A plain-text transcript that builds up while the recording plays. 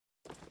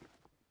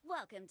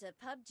Welcome to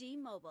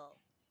PUBG Mobile.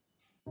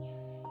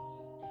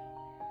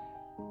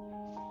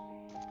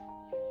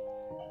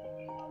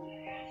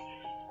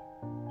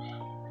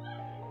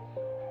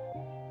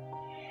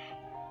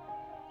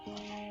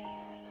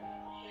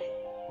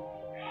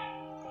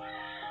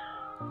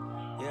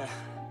 Yeah.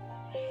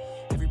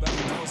 Everybody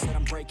knows that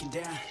I'm breaking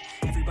down.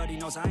 Everybody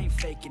knows I ain't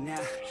faking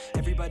now.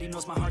 Everybody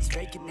knows my heart's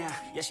vacant now.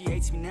 Yeah, she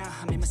hates me now,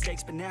 I made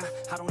mistakes but now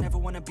I don't ever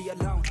wanna be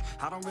alone.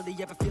 I don't really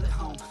ever feel at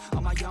home.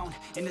 On my own,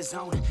 in the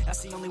zone,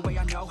 that's the only way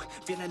I know.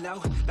 Feeling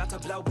low, about to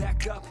blow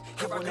back up.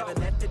 Here I won't ever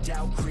let the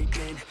doubt creep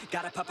in.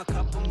 Gotta pop a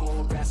couple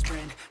more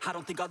aspirin. I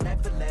don't think I'll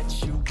ever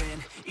let you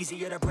in.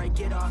 Easier to break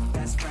it off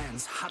best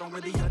friends. I don't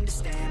really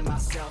understand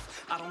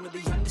myself. I don't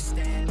really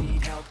understand,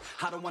 need help.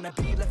 I don't wanna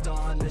be left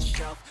on the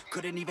shelf.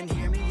 Couldn't even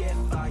hear me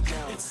if I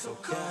yelled. It's so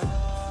cold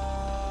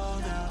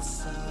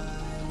outside,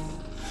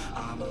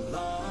 I'm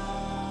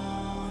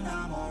alone,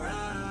 I'm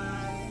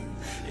alright.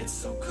 It's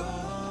so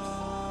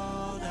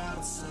cold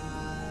outside,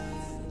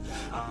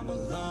 I'm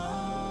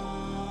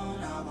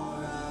alone, I'm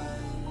alright.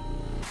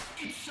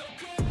 It's so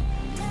cold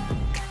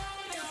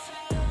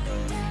outside,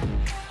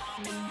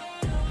 I'm alone.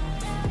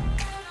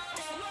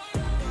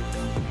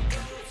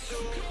 It's so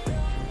cold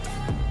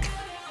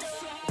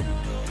outside,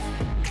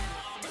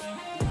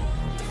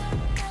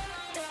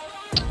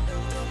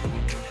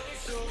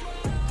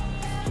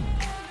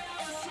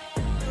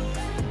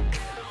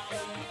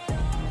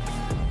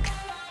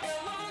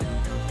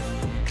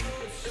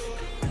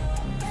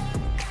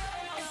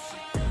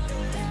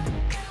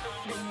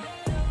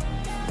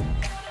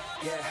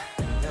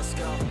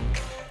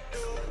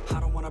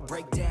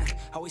 break down,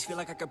 always feel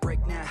like I could break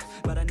now,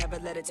 but I never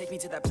let it take me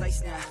to that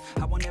place now.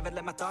 I won't ever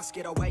let my thoughts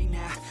get away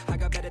now. I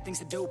got better things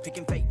to do,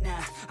 picking fate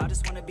now. I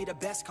just wanna be the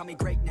best, call me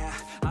great now.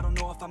 I don't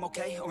know if I'm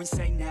okay or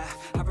insane now.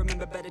 I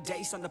remember better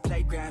days on the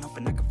playground,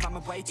 hoping I can find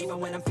my way even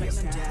when I'm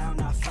feeling down.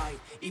 I fight,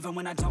 even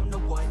when I don't know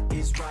what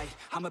is right.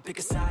 I'ma pick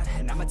a side,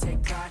 and I'ma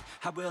take pride.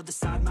 I will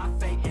decide my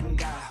fate,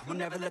 and I will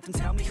never let them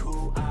tell me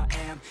who I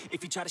am.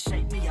 If you try to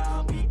shape me,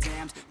 I'll be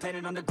damned.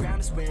 Planet on the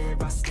ground is where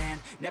I stand.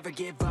 Never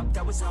give up,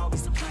 that was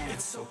always the plan.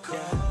 It's so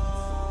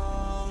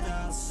cold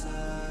outside,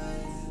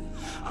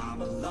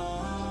 I'm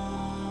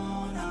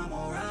alone, I'm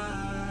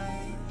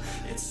alright.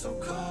 It's so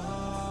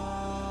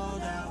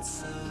cold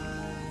outside,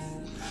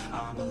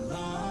 I'm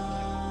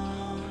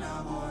alone,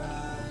 I'm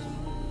alright.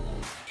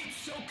 It's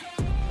so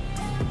cold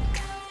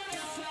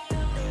outside,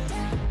 I'm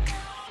alone.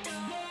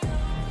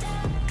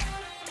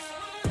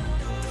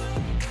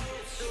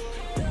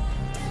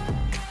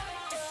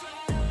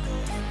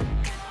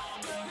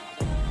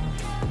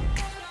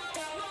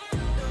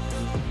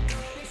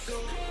 It's so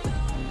cold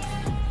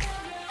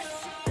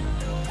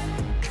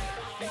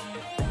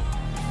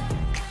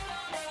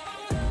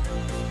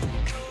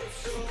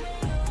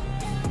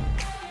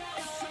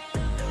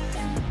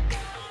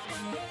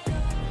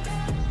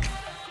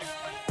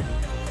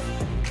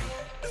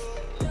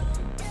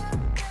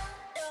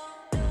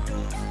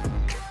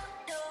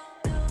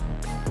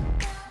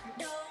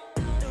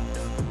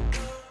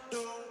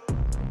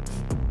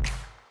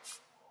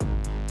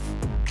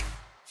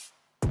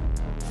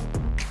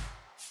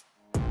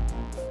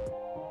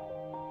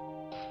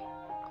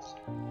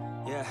outside,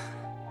 yeah.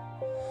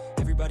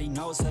 Everybody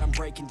knows that I'm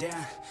breaking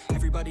down.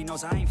 Everybody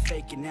knows I ain't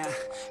faking now.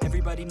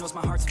 Everybody knows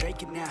my heart's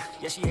vacant now.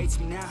 Yeah, she hates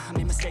me now, I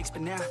made mistakes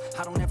but now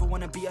I don't ever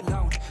wanna be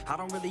alone. I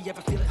don't really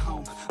ever feel at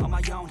home. On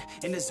my own,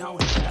 in the zone,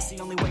 that's the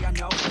only way I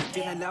know.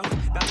 Feeling low,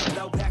 about to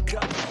blow back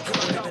up. Here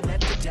I never let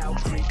the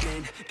doubt creep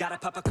in. Gotta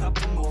pop a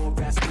couple more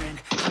aspirin.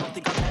 I don't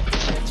think I'll ever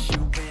let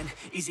you in.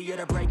 Easier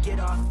to break it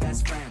off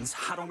best friends.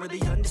 I don't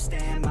really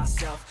understand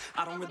myself.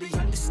 I don't really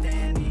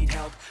understand, need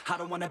help. I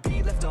don't wanna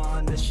be left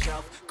on the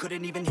shelf.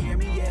 Couldn't even hear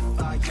me if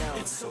I yelled.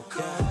 It's so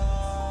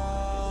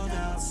cold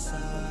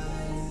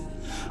outside,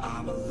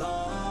 I'm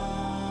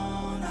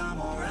alone,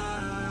 I'm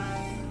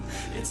alright.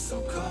 It's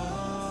so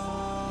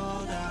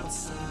cold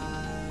outside,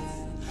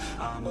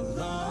 I'm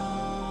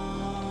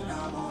alone,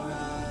 I'm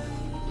alright.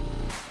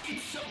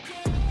 It's so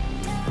cold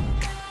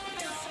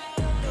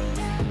outside,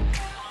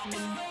 I'm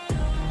alone.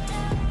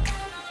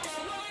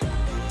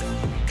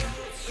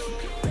 It's so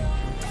cold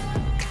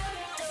outside,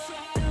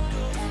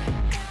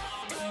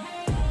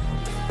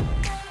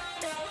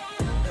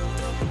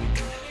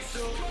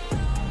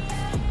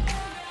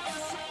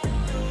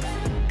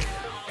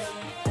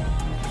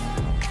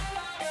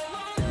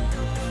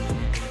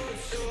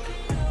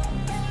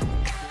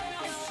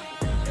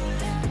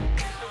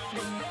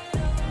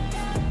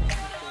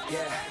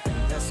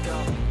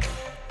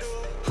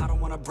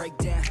 I'm break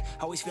down,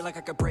 always feel like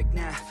I could break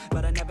now,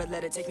 but I never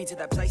let it take me to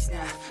that place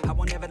now. I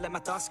won't ever let my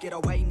thoughts get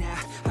away now.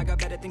 I got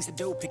better things to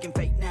do, picking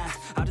fate now.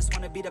 I just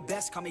wanna be the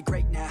best, call me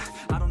great now.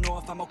 I don't know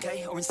if I'm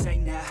okay or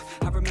insane now.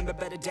 I remember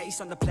better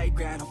days on the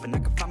playground, hoping I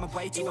can find my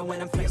way even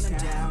when I'm feeling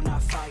down. I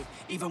fight,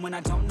 even when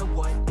I don't know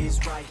what is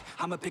right.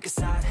 I'ma pick a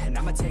side, and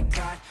I'ma take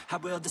pride. I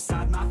will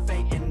decide my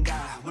fate, and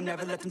I will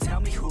never let them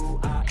tell me who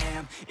I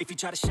am. If you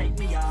try to shape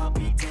me, I'll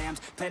be damned.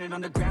 Planet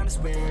on the ground is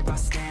where I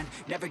stand.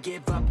 Never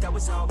give up, that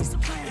was always the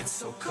plan. It's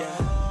so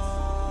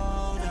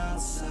cold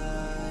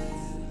outside,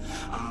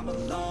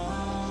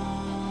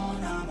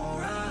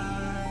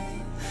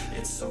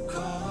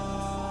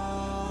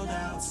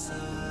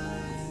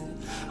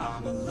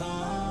 I'm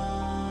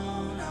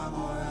alone, I'm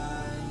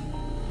alright.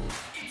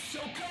 It's so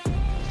cold.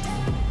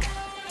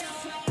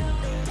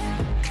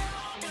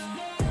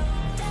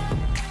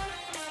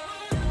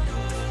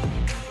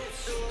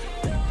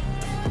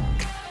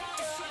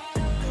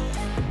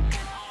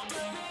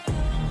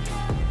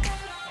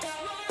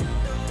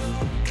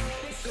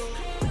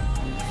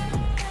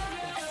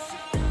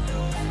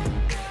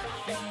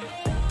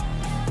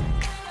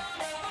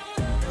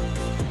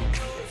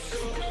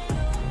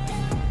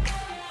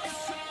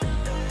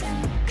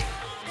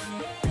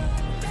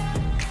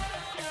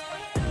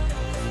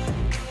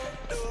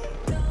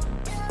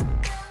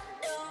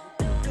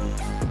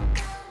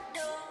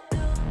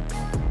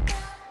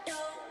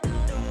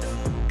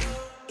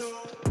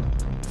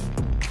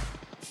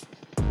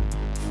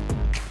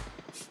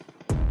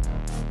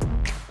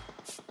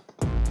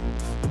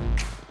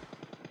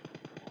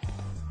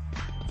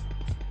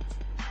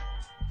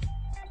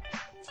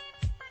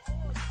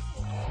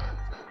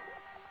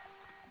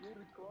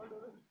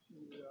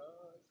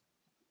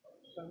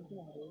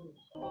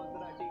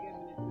 ठीक है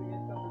military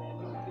base का plan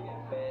लूट लिया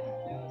best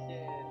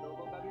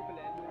लोगों का भी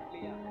plan लूट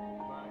लिया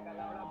वहाँ का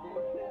लौड़ा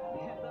बोट से आ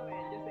गया तो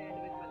एंड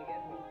सैंडविच बन गया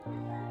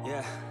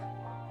Yeah.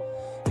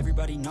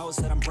 Everybody knows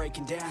that I'm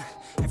breaking down.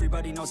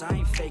 Everybody knows I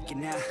ain't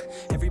faking now.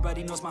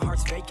 Everybody knows my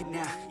heart's vacant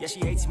now. Yeah, she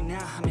hates me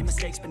now, I made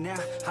mistakes but now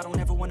I don't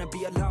ever wanna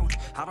be alone.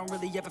 I don't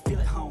really ever feel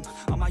at home.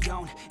 On my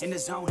own, in the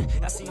zone,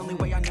 that's the only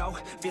way I know.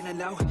 Feeling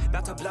low,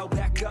 about to blow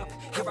back up.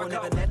 Here I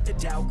never let the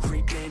doubt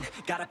creep in.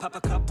 Gotta pop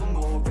a couple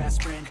more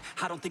aspirin.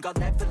 I don't think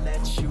I'll ever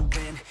let you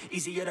in.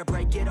 Easier to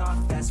break it off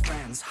best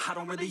friends. I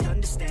don't really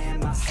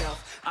understand myself.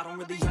 I don't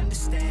really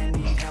understand,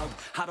 need help.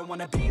 I don't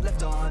wanna be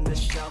left on the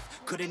shelf.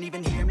 Couldn't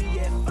even hear me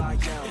if I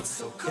yelled. It's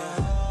so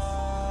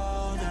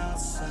cold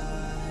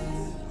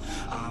outside.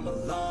 I'm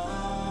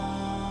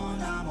alone,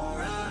 I'm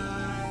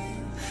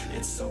alright.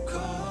 It's so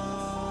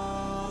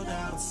cold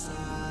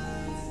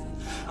outside.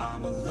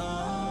 I'm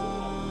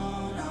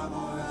alone, I'm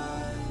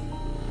alright.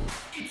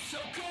 It's so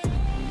cold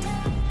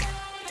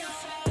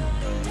outside.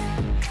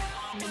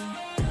 I'm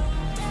alone.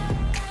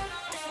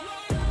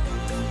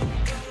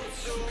 It's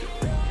so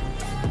cold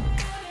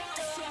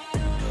outside.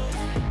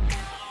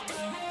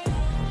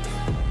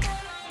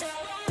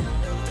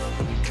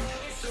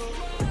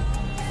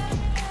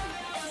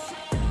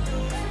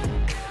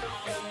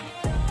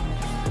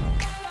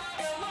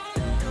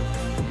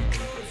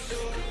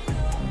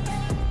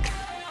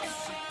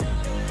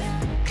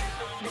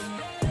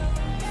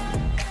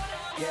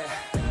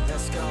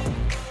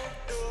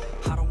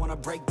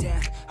 Break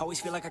down, always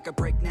feel like I could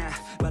break now,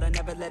 but I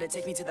never let it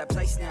take me to that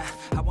place now.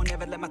 I won't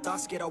ever let my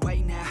thoughts get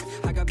away now.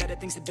 I got better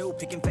things to do,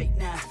 picking fate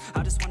now.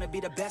 I just wanna be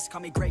the best,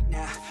 call me great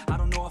now. I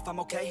don't know if I'm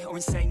okay or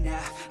insane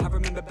now. I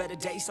remember better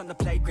days on the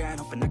playground,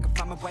 hoping I can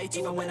find my way to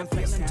even when I'm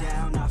feeling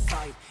down. I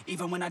fight,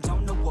 even when I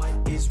don't know what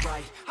is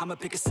right. I'ma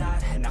pick a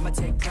side, and I'ma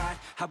take pride.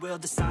 I will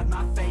decide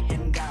my fate,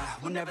 and I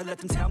will never let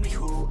them tell me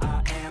who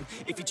I am.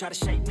 If you try to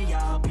shape me,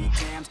 I'll be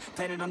damned.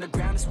 Planet on the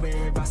ground is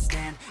where I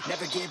stand.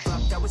 Never give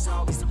up, that was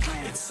always the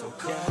plan. It's so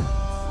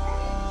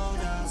cold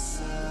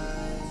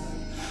outside.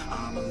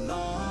 I'm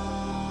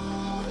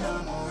alone,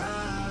 I'm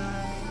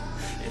alright.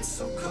 It's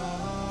so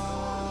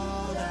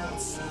cold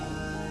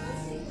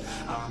outside.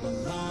 I'm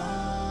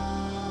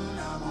alone,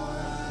 I'm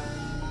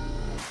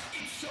alright.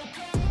 It's so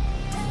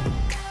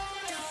cold.